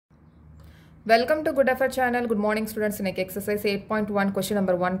Welcome to Good Effort channel. Good morning students. In exercise 8.1 question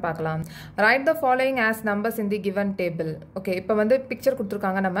number 1 பார்க்கலாம். Write the following as numbers in the given table. Okay, இப்போ வந்து picture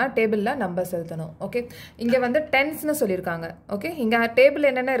கொடுத்திருக்காங்க நம்ம டேபிள்ல numbers எழுதணும். Okay, இங்க வந்து tens னு சொல்லிருக்காங்க. Okay, இங்க டேபிள்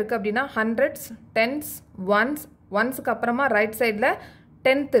என்னென்ன இருக்கு அப்படினா hundreds, tens, onesக்கு அப்புறமா ரைட் சைடுல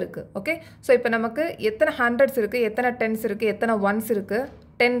 10th இருக்கு. Okay, so இப்போ நமக்கு எத்தனை hundreds இருக்கு, எத்தனை tens இருக்கு, எத்தனை ones இருக்கு,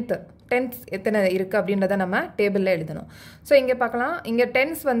 10th எத்தனை இருக்கு அப்படின்றத நம்ம டேபிள்ல எழுதணும். சோ இங்க பார்க்கலாம், இங்க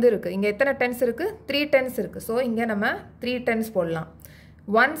tens வந்து இருக்கு. இங்க எத்தனை tens இருக்கு? 3 tens இருக்கு. சோ இங்க நம்ம 3 tens போடலாம்.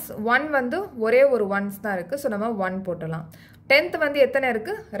 ones 1 வந்து ஒரே ஒரு ones தான் இருக்கு. சோ நம்ம 1 போடலாம். 10th வந்து எத்தனை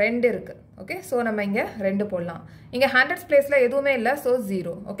இருக்கு? 2 இருக்கு. ஓகே, சோ நம்ம இங்க 2 போடலாம். இங்க hundreds பிளேஸ்ல எதுவுமே இல்ல, சோ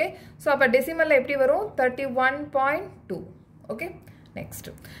 0. ஓகே, சோ அப்ப டெசிமல்ல எப்படி வரும்? 31.2. ஓகே, next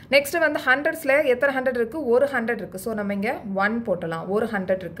வந்து hundredsல எத்தனை 100 இருக்கு? ஒரு 100 இருக்கு. சோ நம்ம இங்க 1 போடலாம். ஒரு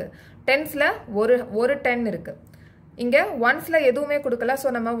 100 இருக்கு. tensல ஒரு 10 இருக்கு. இங்க onesல எதுவுமே கொடுக்கல. சோ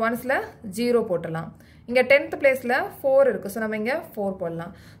நம்ம onesல 0 போடலாம். இங்க 10th பிளேஸ்ல 4 இருக்கு. சோ நம்ம இங்க 4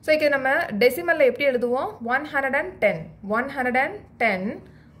 போடலாம். சோ இங்க நம்ம டெசிமல்ல எப்படி எழுதுவோம்? 110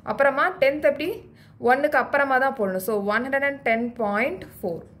 அப்புறமா 10th எப்படி 1க்கு அப்புறமா தான் போடணும். So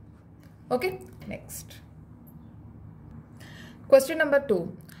 110.4. Okay, next question number 2.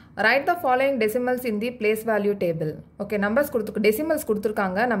 Write the following decimals in the place value table. Okay, numbers decimals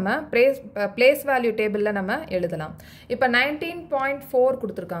கொடுத்திருக்காங்க, நம்ம place value tableல நம்ம எழுதலாம். இப்போ 19.4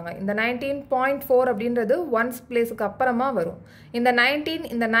 கொடுத்திருக்காங்க. இந்த 19.4 அப்படின்றது ones placeக்கு அப்புறமா வரும். இந்த 19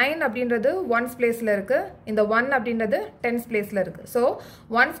 இந்த 9 அப்படின்றது ones placeல இருக்கு. இந்த 1 அப்படின்றது tens placeல இருக்கு. So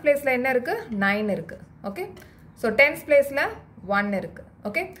ones placeல என்ன இருக்கு? 9 இருக்கு. Okay, so tens placeல 1 இருக்கு.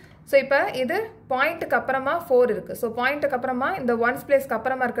 Okay, so இப்போ இது பாயிண்ட்க்கு அப்புறமா 4 இருக்கு. so பாயிண்ட்க்கு அப்புறமா இந்த ones placeக்கு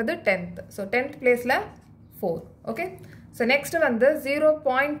அப்புறமா இருக்குது 10th. so 10th placeல 4. Okay, so next வந்து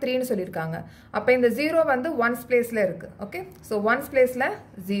 0.3 னு சொல்லிருக்காங்க. அப்ப இந்த 0 வந்து ones placeல இருக்கு. ஓகே, so ones placeல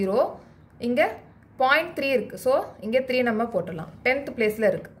 0, இங்க 0.3 இருக்கு. so இங்க 3 நம்ம போடலாம். 10th placeல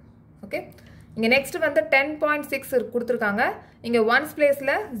இருக்கு. ஓகே, இங்க next வந்து 10.6 கொடுத்திருக்காங்க. இங்க ones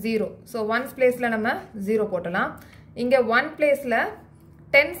placeல 0. so ones placeல நம்ம 0 போடலாம். இங்க 1 placeல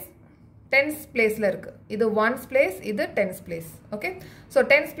tens placeல இருக்கு. இது ones place, இது tens place. Okay, so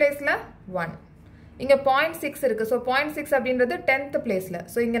tens placeல 1. இங்க 0.6 இருக்கு. so 0.6 அப்படின்றது 10th placeல.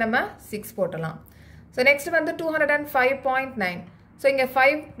 so இங்க நம்ம 6 போடலாம். so next வந்து 205.9. so இங்க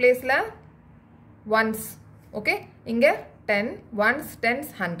 5 placeல ones. ஓகே, இங்க 10 ones, tens,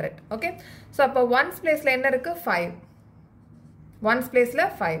 100. ஓகே, so அப்ப ones placeல என்ன இருக்கு? 5. ones placeல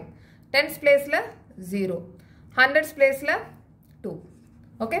 5, tens placeல 0, hundreds placeல 2.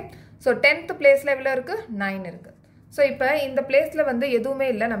 Okay, so 10th placeல எவ்வளவு இருக்கு? 9 இருக்கு. so இப்போ இந்த placeல வந்து எதுவுமே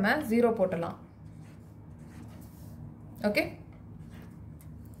இல்ல, நம்ம 0 போடலாம். Okay,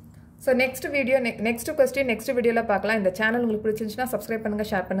 so next question next videoல பார்க்கலாம். இந்த சேனல் உங்களுக்கு பிடிச்சிருந்துச்சுனா subscribe பண்ணுங்க,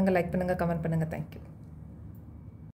 share பண்ணுங்க, like பண்ணுங்க, comment பண்ணுங்க. Thank you.